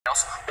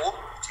else, or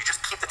do you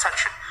just keep the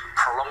tension,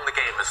 prolong the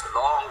game as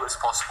long as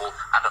possible,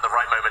 and at the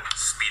right moment,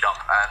 speed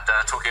up?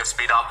 And talking of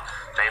speed up,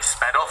 they've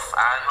sped off,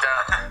 and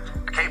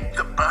okay,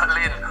 the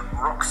Berlin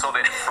rock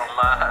solid from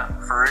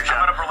Firouzja.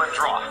 How about a Berlin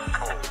draw?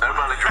 Oh, no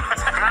Berlin draw.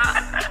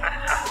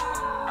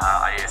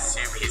 I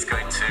assume he's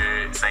going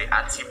to say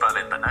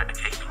anti-Berlin, but no,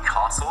 okay, he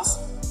castles,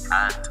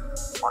 and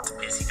what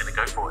is he going to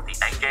go for at the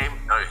endgame?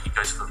 No, he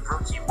goes for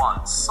rook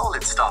e1.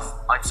 Solid stuff.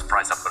 I'm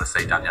surprised, I've got to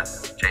say, Daniel.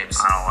 James?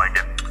 I don't like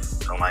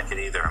it. Don't like it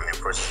either. I mean,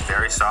 of course, it's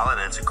very solid,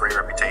 and it's a great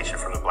reputation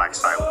from the black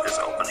side with this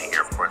opening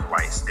here. Of course,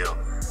 white still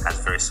has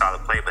very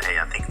solid play, but hey,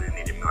 I think we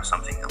needed more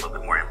something a little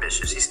bit more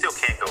ambitious. He still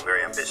can't go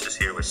very ambitious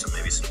here with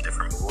maybe some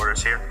different move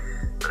orders here.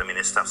 But I mean,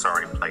 this stuff's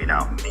already played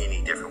out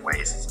many different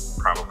ways. It's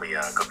probably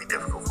going to be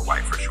difficult for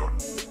white for sure.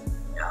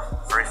 Yeah,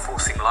 very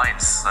forcing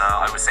lines.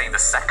 I was saying the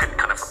second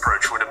kind of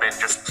approach would have been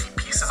just keep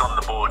pieces on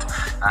the board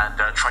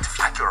and try to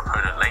flag your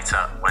opponent later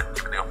when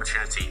given the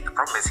opportunity. The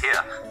problem is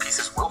here,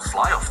 pieces will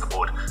fly off the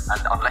board,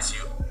 and unless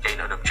you gain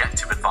an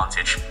objective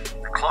advantage,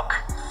 the clock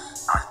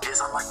is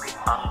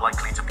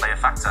unlikely to play a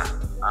factor.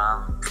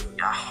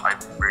 Yeah, I'm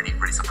really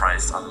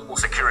surprised. I'm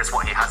also curious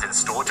what he has in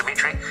store,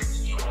 Dmitrij.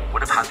 He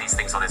would have had these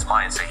things on his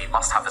mind, so he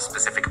must have a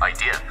specific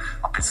idea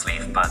up his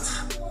sleeve, but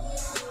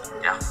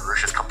yeah,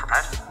 Firouzja's come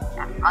prepared.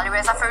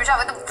 Alireza Firouzja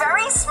with a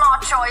very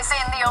smart choice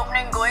in the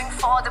opening, going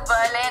for the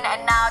Berlin,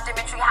 and now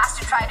Dmitrij has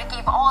to try to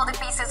keep all the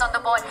pieces on the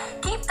board,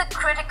 keep the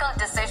critical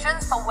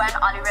decisions for when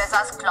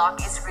Alireza's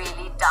clock is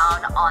really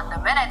down on the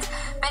minutes.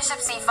 Bishop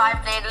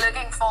c5 played,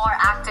 looking for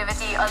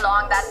activity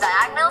along that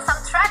diagonal,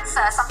 some threats,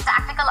 some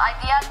tactical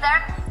ideas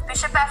there.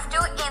 Bishop f2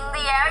 in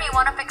the air, you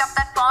want to pick up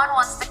that pawn.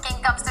 Once the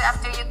king comes to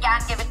f2, you can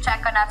give it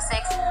check on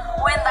f6,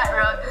 win that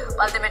rook.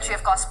 Well, Dmitrij,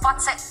 of course,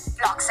 spots it,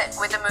 blocks it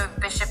with the move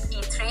bishop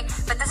e3.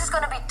 But this is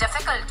going to be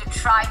difficult to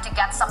try to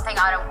get something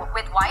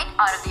with white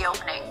out of the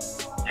opening.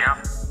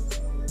 Yeah.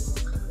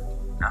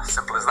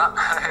 Simple as that.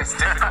 It's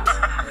difficult.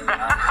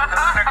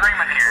 An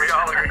agreement here. We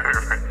all agree.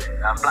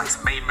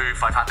 Black's main move,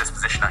 I've had this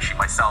position actually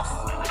myself.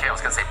 Okay, I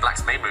was going to say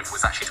Black's main move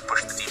was actually to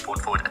push the d-pawn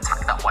forward,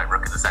 attack that white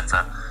rook in the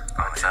center.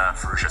 But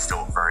Firouzja's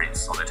still very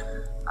solid.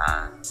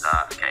 And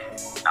okay,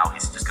 now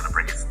he's just going to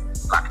bring his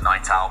black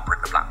knight out, bring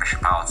the black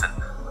bishop out, and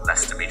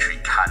unless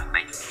Dmitrij can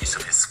make use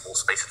of his small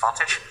space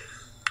advantage,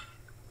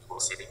 we'll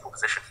see an equal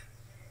position.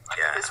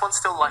 Yeah. This one's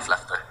still life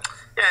left though.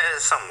 Yeah,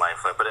 there's some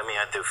life left, but I mean,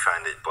 I do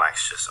find that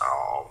black's just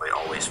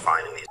always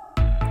finding these.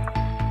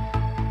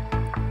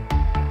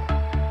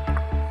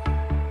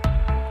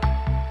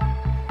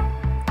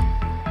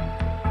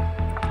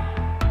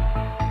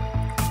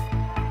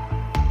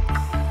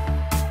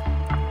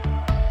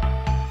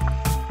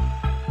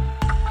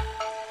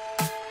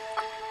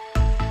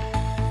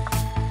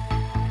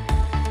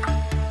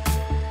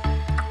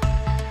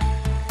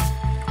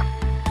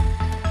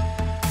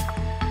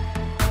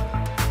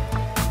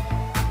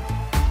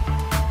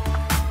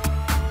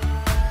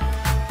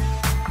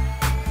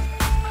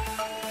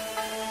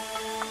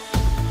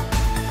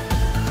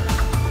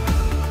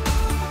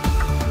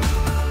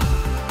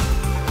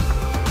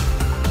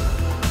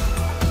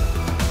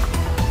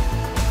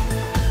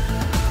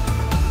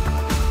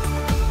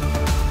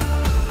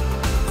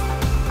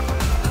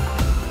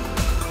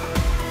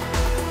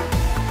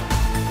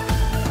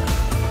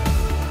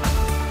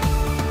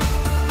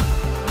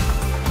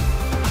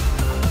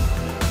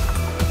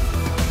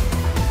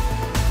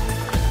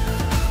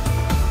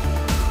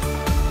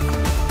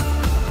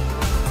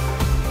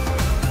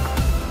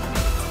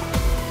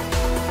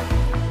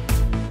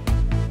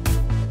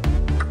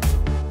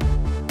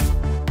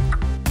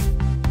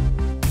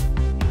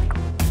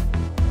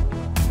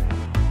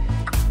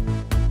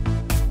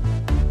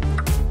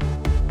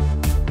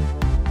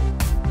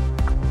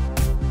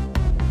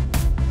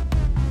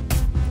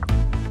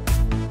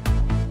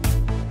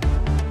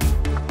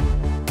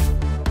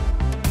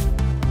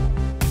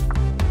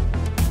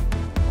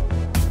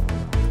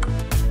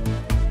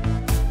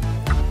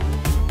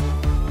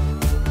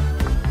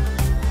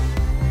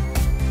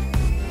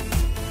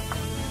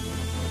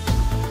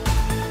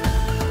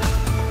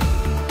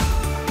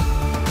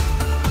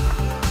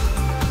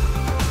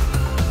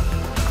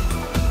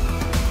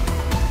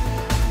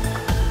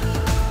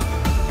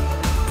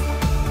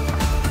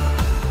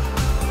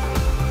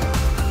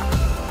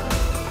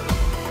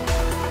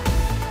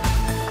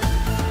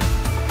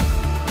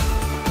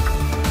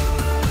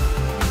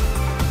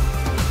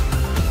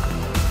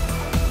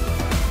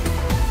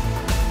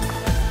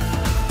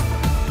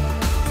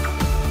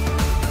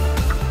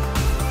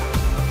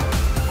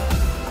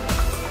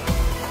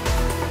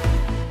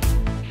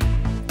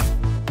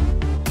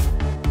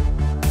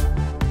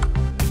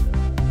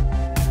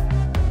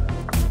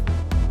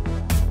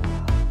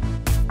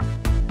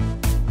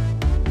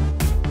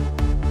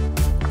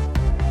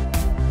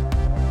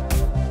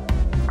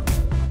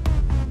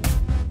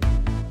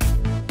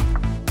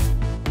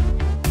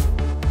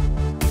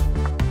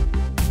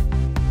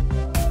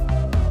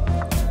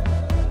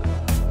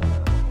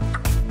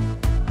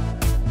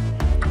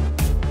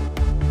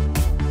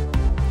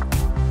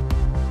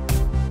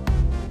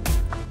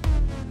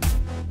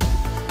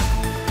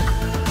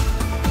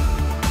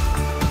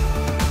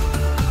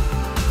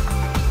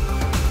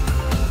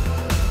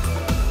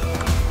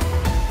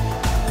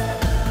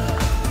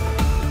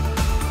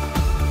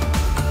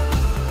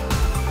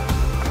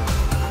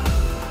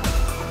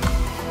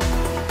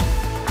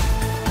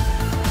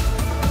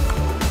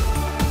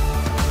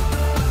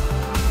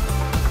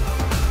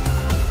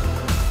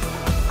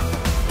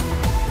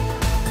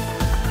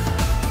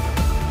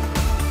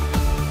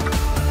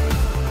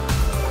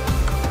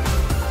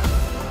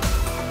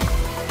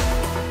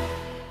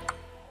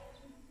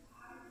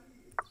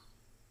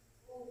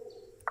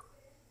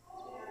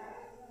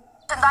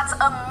 That's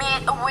a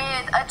mate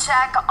with a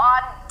check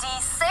on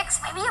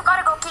d6. Maybe you've got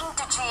to go king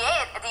to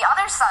g8, the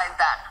other side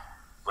then.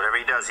 Whatever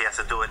he does, he has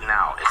to do it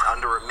now. It's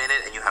under a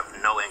minute and you have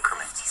no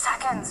increment. 50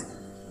 seconds.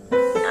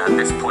 At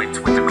this point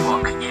with the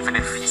clock, even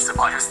if he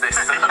survives this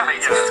mating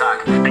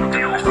attack, Big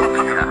deal.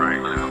 yeah,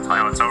 Right.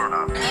 Now it's over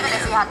now. Even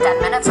if you had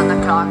 10 minutes on the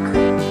clock,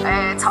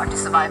 it's hard to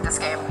survive this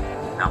game.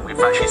 Now, we've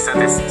actually said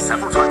this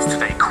several times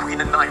today.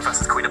 Queen and knight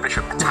versus queen and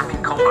bishop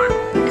attacking combo.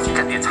 If you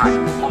get the attack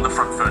on the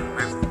front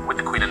foot with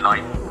the queen and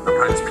knight, the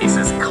opponent's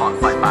pieces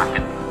can't fight back,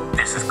 and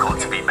this has got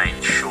to be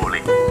made, surely.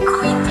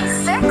 Queen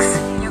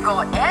d6, you go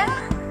in.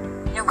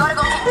 You've got to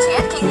go king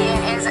g8. King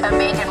d8 is a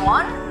mate in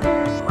one.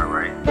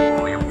 Right.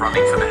 Oh, you're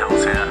running for the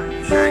hills here.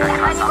 And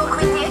then you go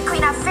queen d8,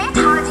 queen f8.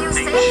 How do you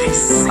say?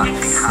 Something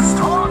has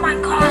to Oh run. my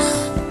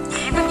gosh.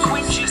 Even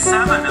queen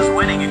g7 is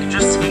winning. You can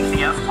just take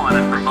the f pawn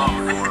and promote.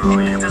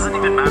 It doesn't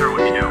even matter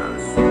what you do.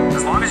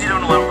 As long as you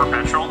don't allow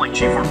perpetual, like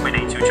g4, queen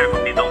a2 check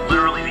would be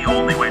literally the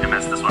only way to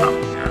mess this one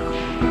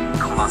up.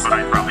 Kollars, But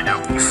I'd probably do.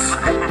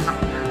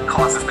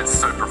 Kollars has been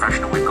so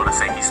professional. We've got to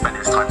say he spent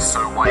his time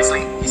so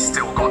wisely. He's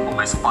still got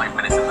almost 5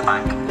 minutes in the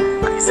bank,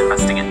 and he's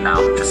investing it now.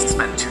 Just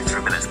spend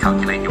 2-3 minutes,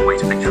 calculate your way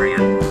to victory,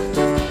 and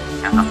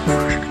nothing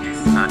Firouzja can do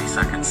for 30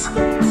 seconds.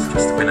 It's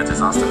just been a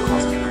disaster for the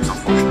last few moves,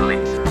 unfortunately.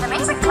 An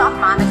amazing clock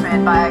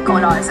management by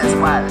Kollars as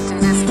well, to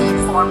just keep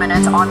 4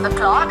 minutes on the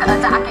clock,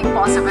 attacking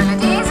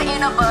possibilities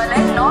in a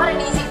Berlin. Not an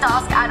easy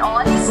task at all.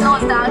 He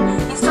slows down,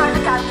 he's trying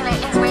to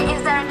calculate his way.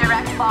 Is there a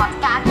direct path?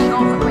 Can he go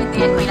for queen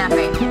d8, queen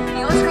f8?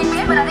 He goes queen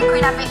b8, but I think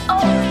queen f8.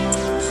 Oh!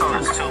 So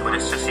it's two, but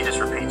he just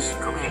repeats.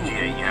 Go king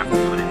g8, you have to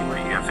do it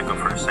anyway. You have to go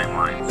for the same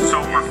line.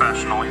 So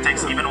professional. It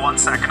takes even 1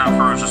 second on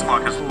Firouzja's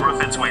clock is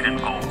worth its weight in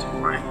gold.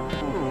 Right.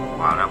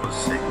 Wow, that was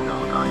sick.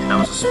 That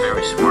was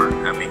very smart.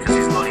 I mean, because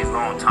he's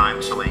going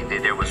time, so what he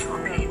did there was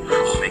repeat.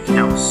 Making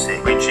that was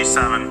sick. Queen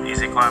g7,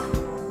 easy clap.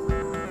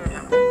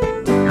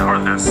 Yeah. Or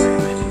this.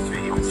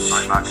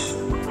 Right back.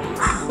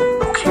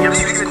 King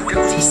f6, queen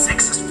d6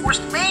 is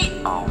forced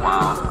mate. Oh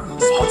wow,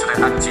 he spotted it,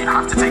 and you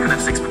have to take on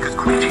f6 because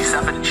queen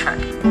g7 check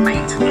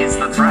mate is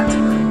the threat.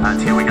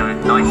 And here we go,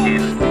 knight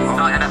in,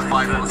 knight and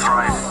f5 will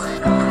thrive.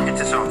 Get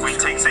this off. Queen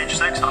takes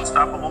h6,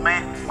 unstoppable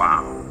mate.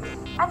 Wow.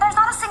 And there's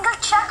not a single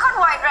check on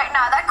white right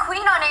now. That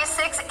queen on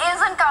a6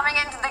 isn't coming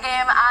into the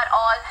game at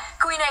all.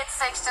 Queen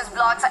h6 just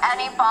blocks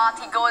any path.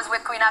 He goes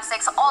with queen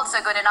f6,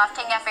 also good enough.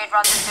 King f8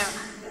 runs into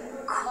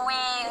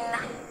queen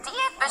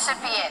d8, bishop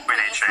e8. Queen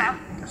h8.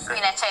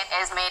 Queen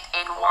h8 is mate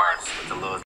in one. With the little